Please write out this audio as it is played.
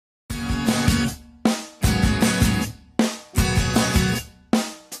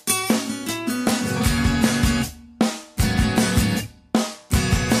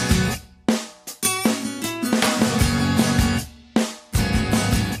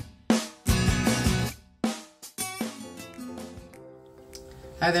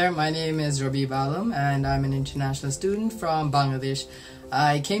Hi there, my name is Rabib and I'm an international student from Bangladesh.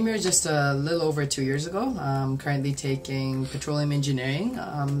 I came here just a little over 2 years ago. I'm currently taking petroleum engineering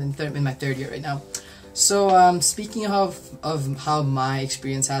in my third year right now. So speaking of how my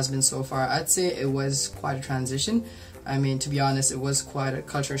experience has been so far, I'd say it was quite a transition. I mean, to be honest, it was quite a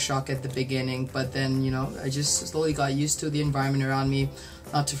culture shock at the beginning, but then, I just slowly got used to the environment around me.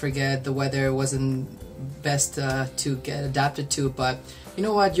 Not to forget, the weather wasn't best to get adapted to, but you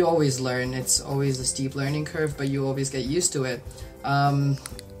know what, you always learn. It's always a steep learning curve, but you always get used to it.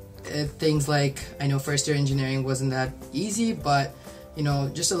 Things like, I know first year engineering wasn't that easy, but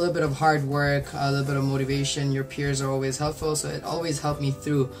just a little bit of hard work, a little bit of motivation, your peers are always helpful, so it always helped me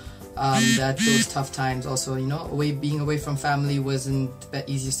through those tough times. Also, being away from family wasn't the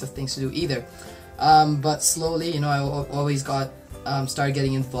easiest of things to do either. But slowly, I always started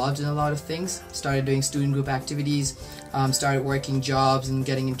getting involved in a lot of things, started doing student group activities, started working jobs and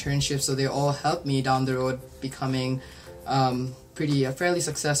getting internships, so they all helped me down the road becoming a fairly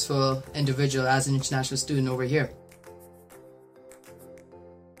successful individual as an international student over here.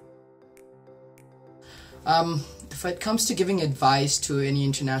 If it comes to giving advice to any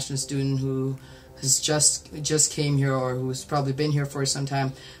international student who has just came here or who's probably been here for some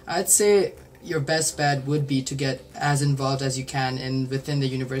time, I'd say your best bet would be to get as involved as you can within the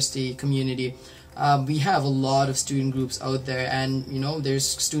university community. We have a lot of student groups out there, and there's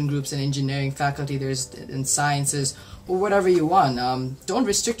student groups in engineering faculty, there's in sciences, or whatever you want. Don't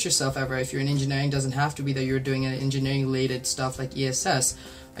restrict yourself ever. If you're in engineering, it doesn't have to be that you're doing an engineering related stuff like ESS.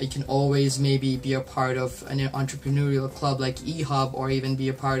 You can always maybe be a part of an entrepreneurial club like eHub, or even be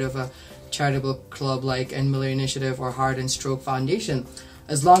a part of a charitable club like End Miller Initiative or Heart and Stroke Foundation.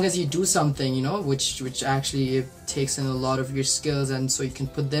 As long as you do something, which actually takes in a lot of your skills, and so you can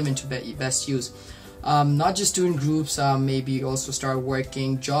put them into best use. Not just student groups, maybe also start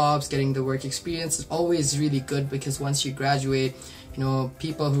working jobs, getting the work experience is always really good, because once you graduate,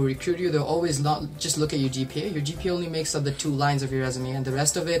 people who recruit you, they'll always not just look at your GPA. Your GPA only makes up the 2 lines of your resume, and the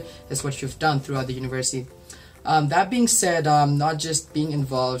rest of it is what you've done throughout the university. That being said, not just being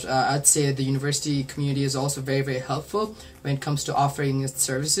involved, I'd say the university community is also very, very helpful when it comes to offering its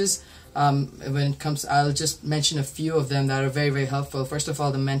services. I'll just mention a few of them that are very, very helpful. First of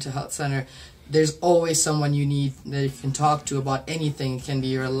all, the mental health center. There's always someone you need that you can talk to about anything. It can be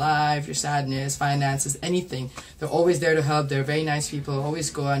your life, your sadness, finances, anything. They're always there to help. They're very nice people.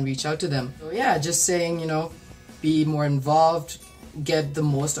 Always go and reach out to them. So yeah, just saying, be more involved, get the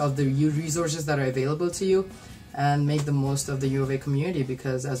most of the resources that are available to you, and make the most of the U of A community,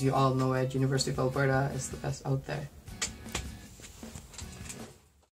 because as you all know, at University of Alberta is the best out there.